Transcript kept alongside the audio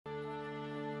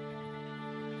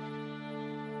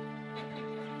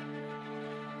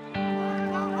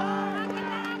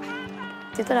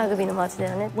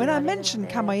When I mention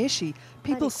Kamaishi,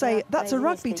 people say, that's a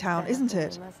rugby town, isn't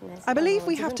it? I believe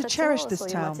we have to cherish this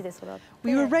town.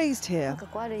 We were raised here.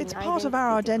 It's part of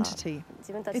our identity.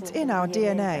 It's in our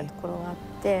DNA.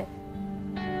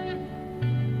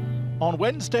 On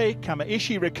Wednesday,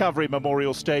 Kamaishi Recovery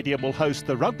Memorial Stadium will host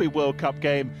the Rugby World Cup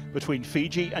game between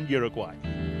Fiji and Uruguay.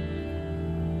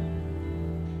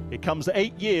 It comes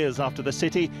 8 years after the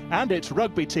city and its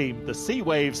rugby team, the Sea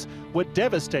Waves, were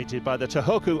devastated by the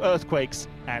Tohoku earthquakes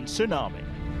and tsunami.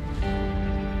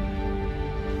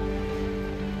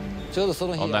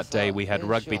 On that day we had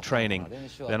rugby training,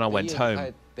 then I went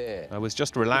home. I was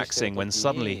just relaxing when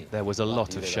suddenly there was a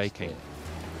lot of shaking.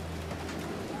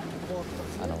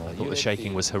 I thought the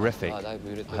shaking was horrific. I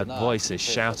heard voices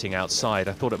shouting outside.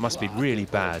 I thought it must be really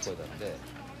bad.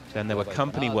 Then there were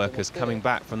company workers coming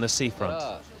back from the seafront.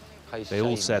 They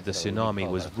all said the tsunami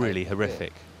was really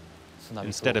horrific.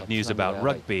 Instead of news about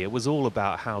rugby, it was all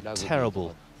about how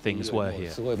terrible things were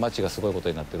here.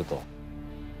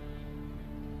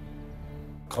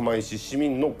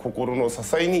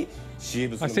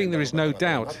 I think there is no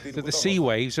doubt that the sea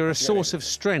waves are a source of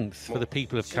strength for the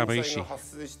people of Kamaishi.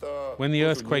 When the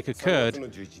earthquake occurred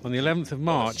on the 11th of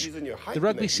March, the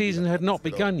rugby season had not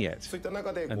begun yet.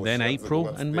 And then April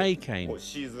and May came.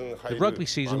 The rugby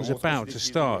season was about to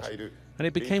start, and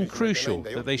it became crucial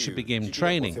that they should begin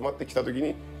training.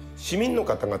 The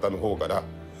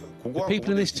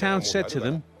people in this town said to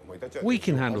them, "We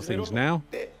can handle things now.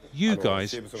 You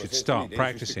guys should start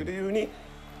practicing."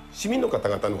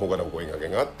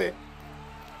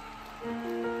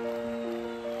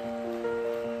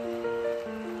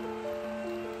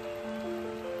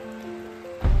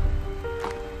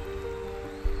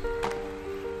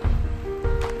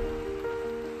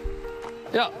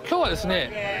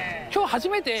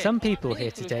 Some people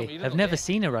here today have never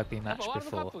seen a rugby match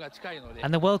before,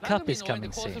 and the World Cup is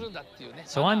coming soon.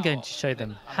 So I'm going to show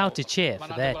them how to cheer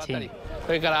for their team.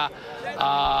 We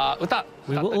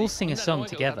will all sing a song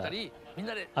together.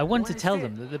 I want to tell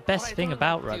them that the best thing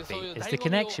about rugby is the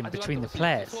connection between the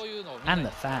players and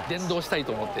the fans.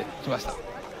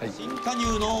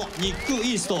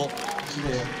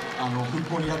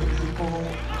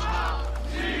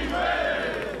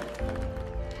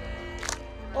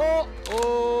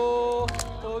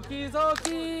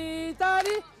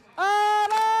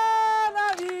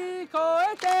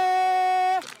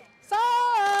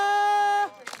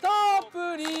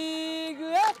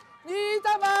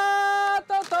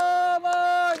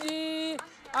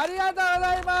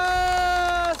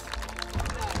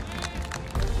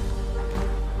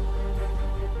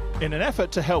 In an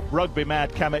effort to help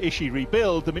rugby-mad Kamaishi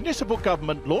rebuild, the municipal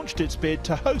government launched its bid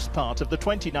to host part of the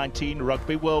 2019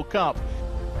 Rugby World Cup.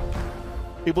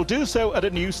 It will do so at a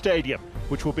new stadium,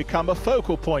 which will become a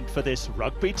focal point for this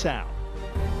rugby town.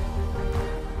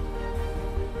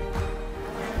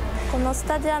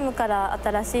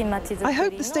 I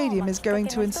hope the stadium is going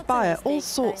to inspire all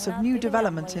sorts of new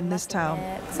development in this town.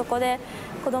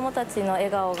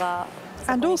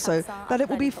 And also that it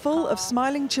will be full of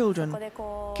smiling children,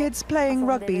 kids playing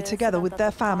rugby together with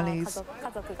their families,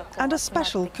 and a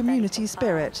special community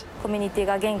spirit.